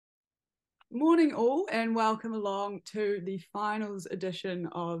Morning, all, and welcome along to the finals edition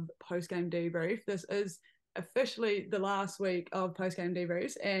of Postgame Debrief. This is officially the last week of Postgame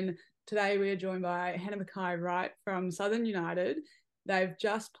Debriefs, and today we are joined by Hannah Mackay-Wright from Southern United. They've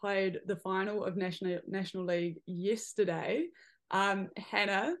just played the final of National League yesterday.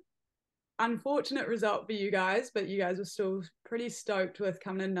 Hannah, unfortunate result for you guys, but you guys were still pretty stoked with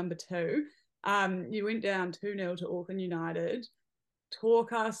coming in number two. You went down 2-0 to Auckland United.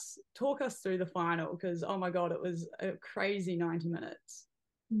 Talk us through the final, because oh my god, it was a crazy 90 minutes.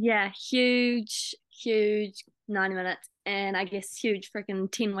 Yeah, huge 90 minutes. And I guess huge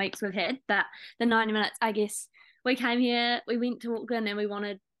freaking 10 weeks we've had. But the 90 minutes, I guess we came here, we went to Auckland and we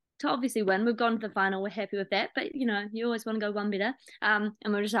wanted to obviously win. We've gone to the final, we're happy with that. But, you always want to go one better. And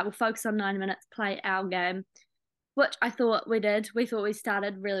we're just like, we'll focus on 90 minutes, play our game, which I thought we did. We thought we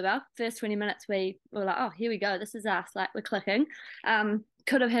started really well. First 20 minutes, we were like, oh, here we go. This is us. Like, we're clicking.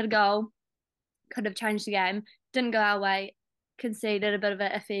 Could have had a goal, could have changed the game. Didn't go our way. Conceded a bit of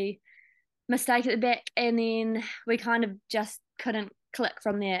an iffy mistake at the back, and then we kind of just couldn't click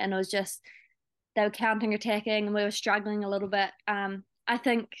from there. And it was just they were counting attacking, and we were struggling a little bit. I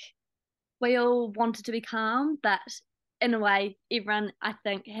think we all wanted to be calm, but in a way, everyone I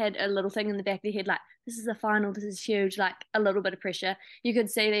think had a little thing in the back of their head like, this is the final, this is huge, like a little bit of pressure. You could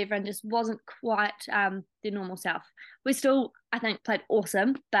see that everyone just wasn't quite their normal self. We still, I think, played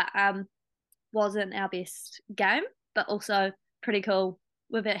awesome, but wasn't our best game, but also pretty cool.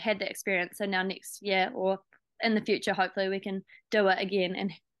 We've had the experience, so now next year or in the future, hopefully we can do it again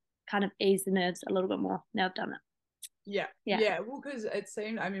and kind of ease the nerves a little bit more. Now I've done it. Yeah. Well, because it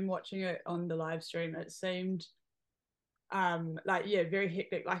seemed, I mean, watching it on the live stream, it seemed like, yeah, very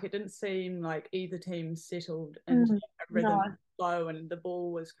hectic. Like, it didn't seem like either team settled into a rhythm No. flow, and the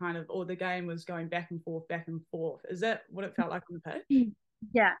ball was kind of, or the game was going back and forth, back and forth. Is that what it felt like on the pitch?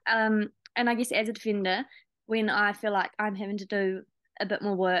 Yeah. And I guess as a defender, when I feel like I'm having to do a bit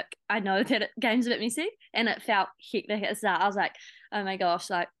more work, I know that game's a bit messy, and it felt hectic at the start. I was like, oh my gosh,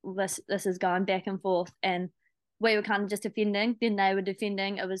 like this is going back and forth, and we were kind of just defending, then they were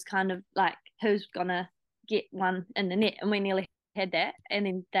defending. It was kind of like who's gonna get one in the net, and we nearly had that, and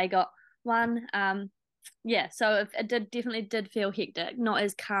then they got one. Yeah, so it definitely did feel hectic, not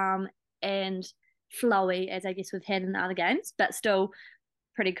as calm and flowy as I guess we've had in the other games, but still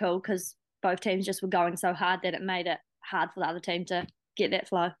pretty cool because both teams just were going so hard that it made it hard for the other team to get that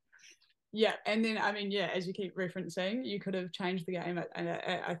flow. Yeah, and then I mean, yeah, as you keep referencing, you could have changed the game, and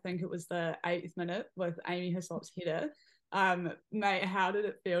I think it was the 8th minute with Amy Hislop's header. Mate, how did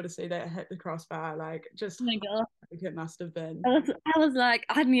it feel to see that hit the crossbar? Like, just Oh my god. it must have been. I was like,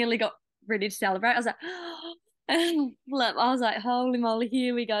 I nearly got ready to celebrate. I was like, flip. I was like, holy moly,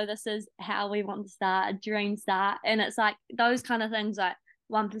 here we go. This is how we want to start, a dream start. And it's like those kind of things, like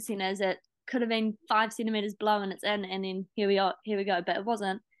 1%ers, it could have been 5 centimeters below and it's in, and then here we go. But it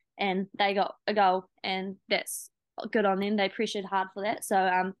wasn't. And they got a goal, and that's good on them. They pressured hard for that.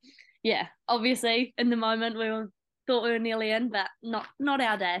 So yeah, obviously in the moment thought we were nearly in, but not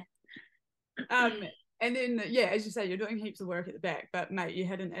our day. Um, and then yeah, as you say, you're doing heaps of work at the back, but mate, you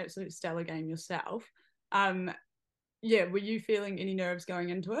had an absolute stellar game yourself. Um, yeah, were you feeling any nerves going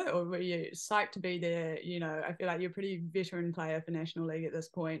into it, or were you psyched to be there? You know, I feel like you're a pretty veteran player for National League at this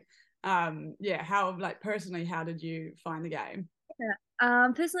point. Yeah, how, like, personally, how did you find the game? Yeah.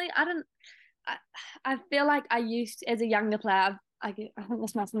 Personally, I don't. I, I feel like I used as a younger player. I think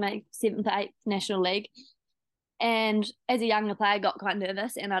this must be my seventh or eighth National League, and as a younger player, I got quite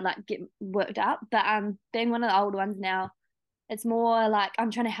nervous and I'd like get worked up. But being one of the older ones now, it's more like I'm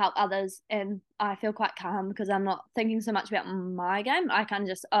trying to help others, and I feel quite calm because I'm not thinking so much about my game. I kind of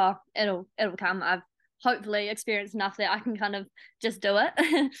just, oh, it'll come. I've hopefully experienced enough that I can kind of just do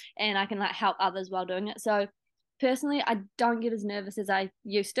it, and I can like help others while doing it. So personally, I don't get as nervous as I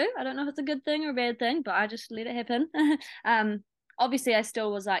used to. I don't know if it's a good thing or a bad thing, but I just let it happen. um, Obviously, I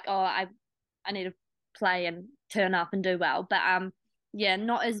still was like, oh, I need to play and turn up and do well, but yeah,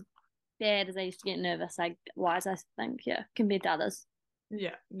 not as bad as I used to get nervous, like wise, I think, yeah, compared to others.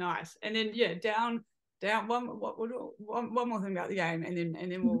 Yeah, nice. And then yeah, down one more thing about the game, and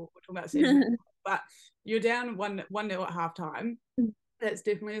then we'll talk about season. But you're down one nil at halftime. That's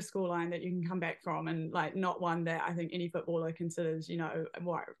definitely a scoreline that you can come back from, and like not one that I think any footballer considers, you know,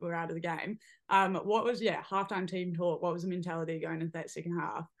 what, we're out of the game. What was, yeah, halftime team talk? What was the mentality going into that second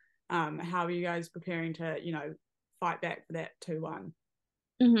half? How are you guys preparing to, you know, fight back for that 2-1?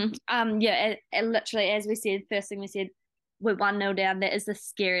 Yeah, and literally, as we said, first thing we said, we're 1-0 down. That is the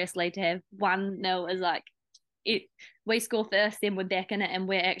scariest lead to have. 1-0 is like, it, we score first, then we're back in it, and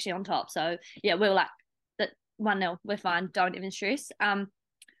we're actually on top. So, yeah, we were like, that 1-0, we're fine. Don't even stress.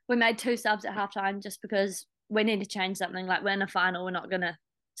 we made 2 subs at halftime just because we need to change something. Like, we're in a final, we're not gonna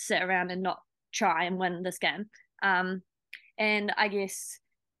sit around and not try and win this game. And I guess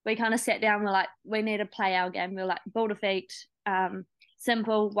we kind of sat down. We're like, we need to play our game. We were like, ball to feet,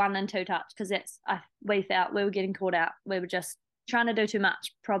 simple 1 and 2 touch, because we felt we were getting caught out. We were just trying to do too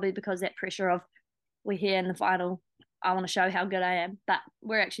much, probably because that pressure of, we're here in the final, I want to show how good I am, but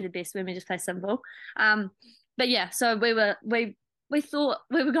we're actually the best when we just play simple. But yeah, so we thought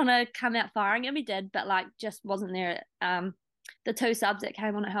we were gonna come out firing, and we did, but like just wasn't there. The 2 subs that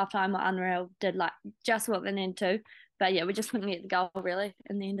came on at halftime were unreal, did like just what they needed to. But yeah, we just couldn't get the goal really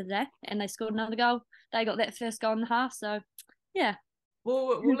in the end of the day, and they scored another goal. They got that first goal in the half, so yeah.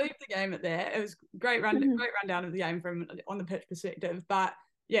 We'll leave the game at there. It was great rundown of the game from on the pitch perspective. But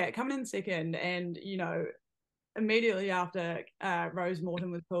yeah, coming in second, and immediately after Rose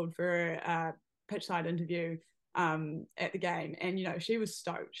Morton was called for a pitch side interview at the game, and she was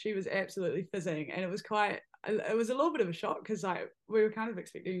stoked. She was absolutely fizzing, and it was a little bit of a shock because like we were kind of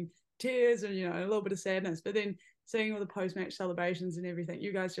expecting tears and a little bit of sadness, but then seeing all the post-match celebrations and everything,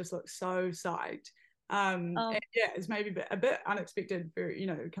 you guys just look so psyched. And yeah, it's maybe a bit unexpected for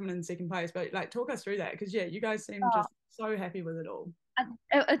coming in second place, but like talk us through that, because yeah, you guys seem just so happy with it all.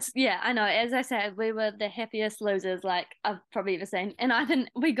 It's yeah, I know. As I said, we were the happiest losers like I've probably ever seen. And I think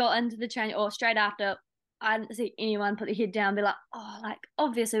we got into the change, or straight after, I didn't see anyone put their head down and be like, oh, like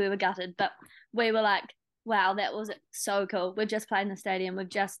obviously we were gutted, but we were like, wow, that was so cool. We've just played in the stadium. We've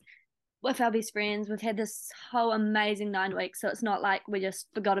just, with our best friends, we've had this whole amazing 9 weeks. So it's not like we just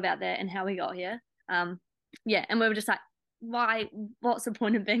forgot about that and how we got here. Yeah, and we were just like, what's the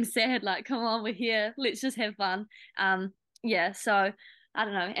point of being sad? Like, come on, we're here, let's just have fun. Yeah, so I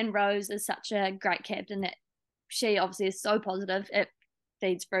don't know. And Rose is such a great captain that she obviously is so positive. It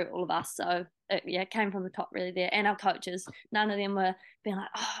feeds through all of us. So it came from the top really there. And our coaches, none of them were being like,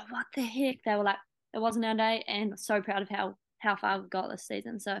 oh, what the heck? They were like, it wasn't our day, and so proud of how far we got this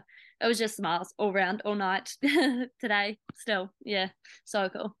season. So it was just smiles all round, all night today still. Yeah, so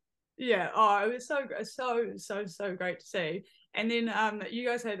cool. Yeah, it was so great to see. And then you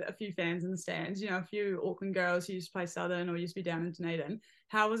guys had a few fans in the stands, a few Auckland girls who used to play Southern or used to be down in Dunedin.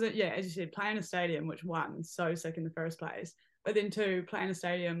 How was it? Yeah, as you said, playing a stadium, which one, so sick in the first place, but then two, playing a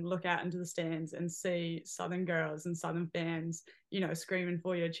stadium, look out into the stands and see Southern girls and Southern fans, screaming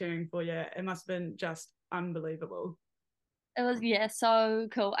for you, cheering for you. It must have been just unbelievable. It was, yeah, so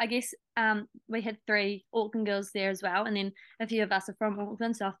cool. I guess we had 3 Auckland girls there as well, and then a few of us are from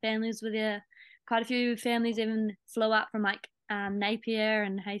Auckland, so our families were there. Quite a few families even flew up from like Napier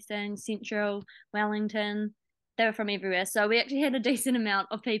and Hastings, Central, Wellington. They were from everywhere, so we actually had a decent amount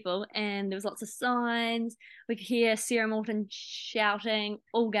of people, and there was lots of signs. We could hear Sarah Morton shouting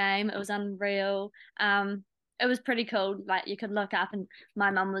all game. It was unreal. It was pretty cool. Like, you could look up and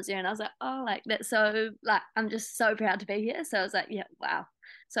my mum was there, and I was like, oh, like that's so, like, I'm just so proud to be here. So I was like, yeah, wow,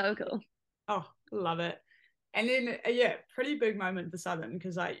 so cool. Oh, love it. And then yeah, pretty big moment for Southern,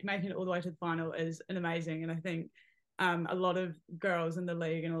 because like making it all the way to the final is an amazing, and I think a lot of girls in the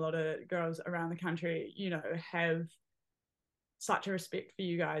league and a lot of girls around the country, have such a respect for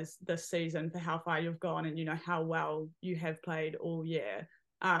you guys this season for how far you've gone and how well you have played all year.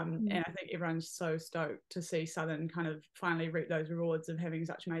 And I think everyone's so stoked to see Southern kind of finally reap those rewards of having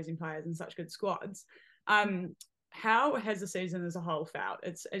such amazing players and such good squads. How has the season as a whole felt?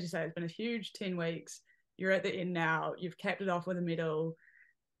 It's, as you say, it's been a huge 10 weeks. You're at the end now. You've capped it off with a medal.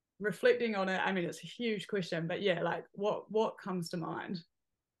 Reflecting on it, I mean, it's a huge question, but yeah, like what comes to mind?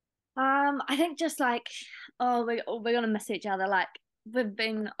 I think just like, we're gonna miss each other. Like, we've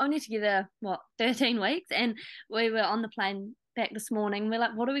been only together 13 weeks, and we were on the plane back this morning. We're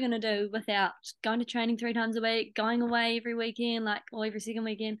like, what are we going to do without going to training 3 times a week, going away every weekend, like, or every second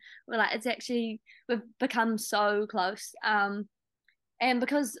weekend? We're like, it's actually, we've become so close. And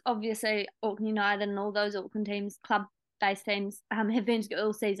because obviously Auckland United and all those Auckland teams, club-based teams, have been together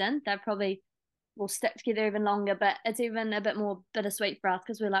all season, they probably will stick together even longer, but it's even a bit more bittersweet for us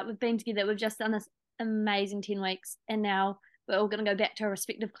because we're like, we've been together, we've just done this amazing 10 weeks, and now we're all going to go back to our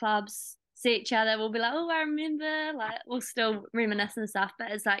respective clubs, see each other. We'll be like, oh, I remember, like, we'll still reminisce and stuff,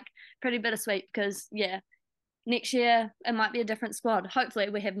 but it's like pretty bittersweet because, yeah, next year it might be a different squad. Hopefully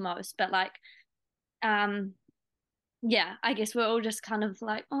we have most, but like, yeah, I guess we're all just kind of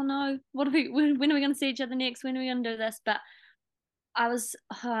like, oh no, when are we going to see each other next? When are we going to do this? But I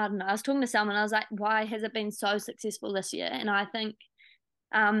don't know, I was talking to someone, I was like, why has it been so successful this year? And I think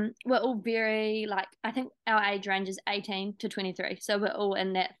we're all very, like, I think our age range is 18 to 23. So we're all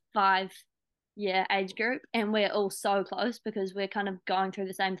in that 5-year age group, and we're all so close because we're kind of going through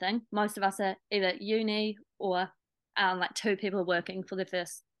the same thing. Most of us are either uni or like 2 people are working for the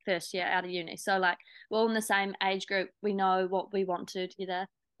first first year out of uni. So like we're all in the same age group. We know what we want to do together.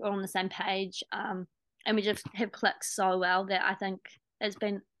 We're all on the same page. And we just have clicked so well that I think it's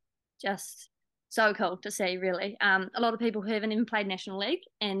been just so cool to see, really. A lot of people who haven't even played National League,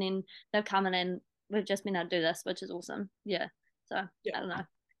 and then they've come in and we've just been able to do this, which is awesome. Yeah. So I don't know.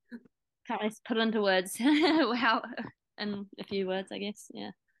 Can't really put it into words. How in a few words, I guess.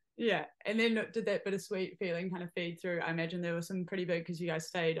 Yeah. Yeah, and then did that bittersweet feeling kind of feed through? I imagine there were some pretty big, because you guys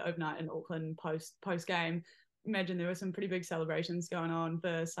stayed overnight in Auckland post game. Imagine there were some pretty big celebrations going on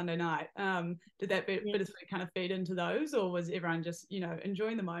for Sunday night. Did that bittersweet kind of feed into those, or was everyone just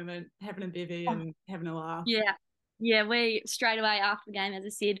enjoying the moment, having a bevy and having a laugh? Yeah, we straight away after the game, as I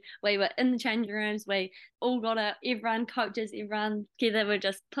said, we were in the changing rooms. We all got it. Everyone, coaches, everyone together. We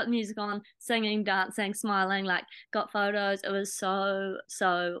just put music on, singing, dancing, smiling. Like got photos. It was so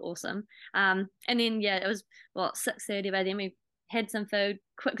awesome. And then it was 6:30 by then. We had some food,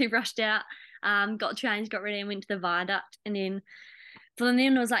 quickly rushed out, got changed, got ready, and went to the viaduct. And then from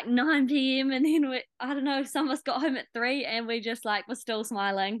then it was like 9 p.m. and then I don't know, some of us got home at 3 and we just like were still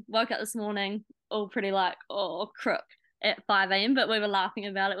smiling. Woke up this morning all pretty like, oh, crook at 5 a.m. But we were laughing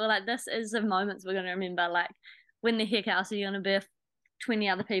about it. We're like, this is the moments we're going to remember. Like, when the heck else are you going to be with 20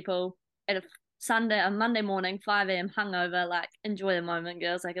 other people at a Monday morning, 5 a.m. hungover? Like, enjoy the moment,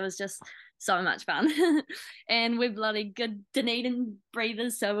 girls. Like, it was just so much fun. And we're bloody good Dunedin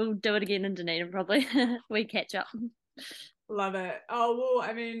breathers, so we'll do it again in Dunedin probably. We catch up. Love it. Oh, well,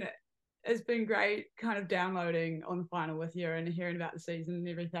 I mean, it's been great kind of downloading on the final with you and hearing about the season and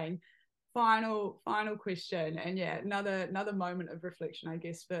everything. Final question, and another moment of reflection, I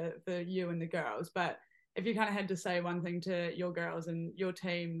guess, for you and the girls. But if you kind of had to say one thing to your girls and your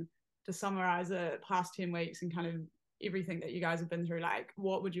team to summarize the past 10 weeks and kind of everything that you guys have been through, like,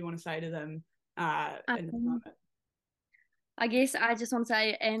 what would you want to say to them in this moment? I guess I just want to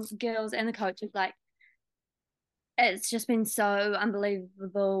say, and girls and the coaches, like, it's just been so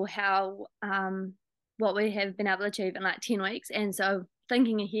unbelievable how what we have been able to achieve in like 10 weeks. And so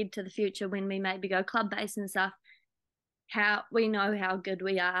thinking ahead to the future when we maybe go club based and stuff, how we know how good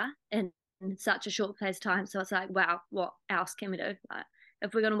we are in such a short place of time. So it's like, wow, what else can we do? Like,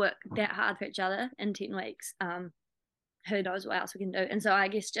 if we're going to work that hard for each other in 10 weeks, who knows what else we can do. And so I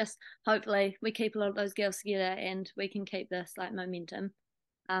guess just hopefully we keep a lot of those girls together and we can keep this like momentum.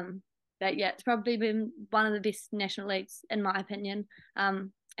 But yeah, it's probably been one of the best national leagues in my opinion.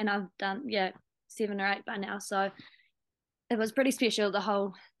 And I've done 7 or 8 by now, so it was pretty special the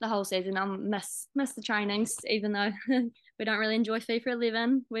whole season. I miss the trainings, even though we don't really enjoy FIFA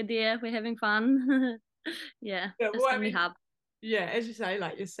 11. We're there, we're having fun. It's gonna be hard. Yeah, as you say,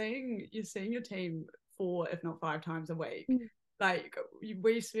 like you're seeing your team 4, if not 5 times a week. Like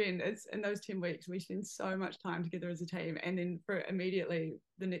we spend, it's in those 10 weeks, we spend so much time together as a team, and then for immediately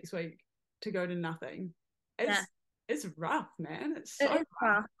the next week to go to nothing. It's rough, man. It's so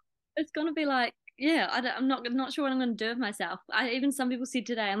rough. It's gonna be like, I'm not sure what I'm gonna do with myself. Even some people said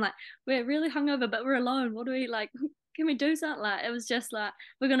today, I'm like, we're really hungover, but we're alone. What do we like? Can we do something? Like, it was just like,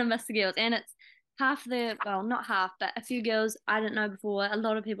 we're gonna miss the girls, and it's not half, but a few girls I didn't know before. A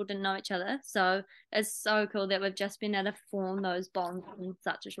lot of people didn't know each other, so it's so cool that we've just been able to form those bonds in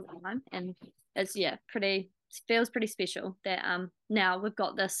such a short time, and it's feels pretty special that now we've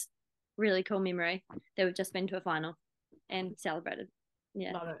got this really cool memory that we've just been to a final and celebrated.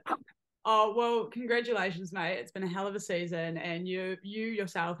 Love it. Oh, well, congratulations, mate. It's been a hell of a season, and you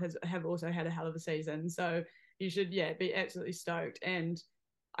yourself have also had a hell of a season, so you should be absolutely stoked. And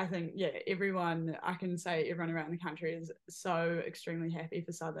I think everyone around the country is so extremely happy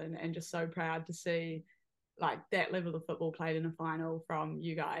for Southern and just so proud to see like that level of football played in a final from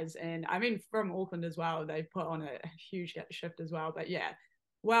you guys. And I mean from Auckland as well, they put on a huge shift as well. But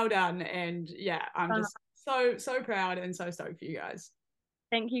well done. And I'm just so proud and so stoked for you guys.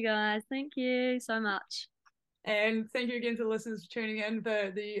 Thank you, guys. Thank you so much. And thank you again to the listeners for tuning in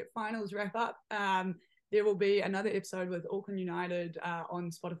for the finals wrap up. There will be another episode with Auckland United on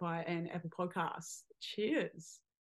Spotify and Apple Podcasts. Cheers.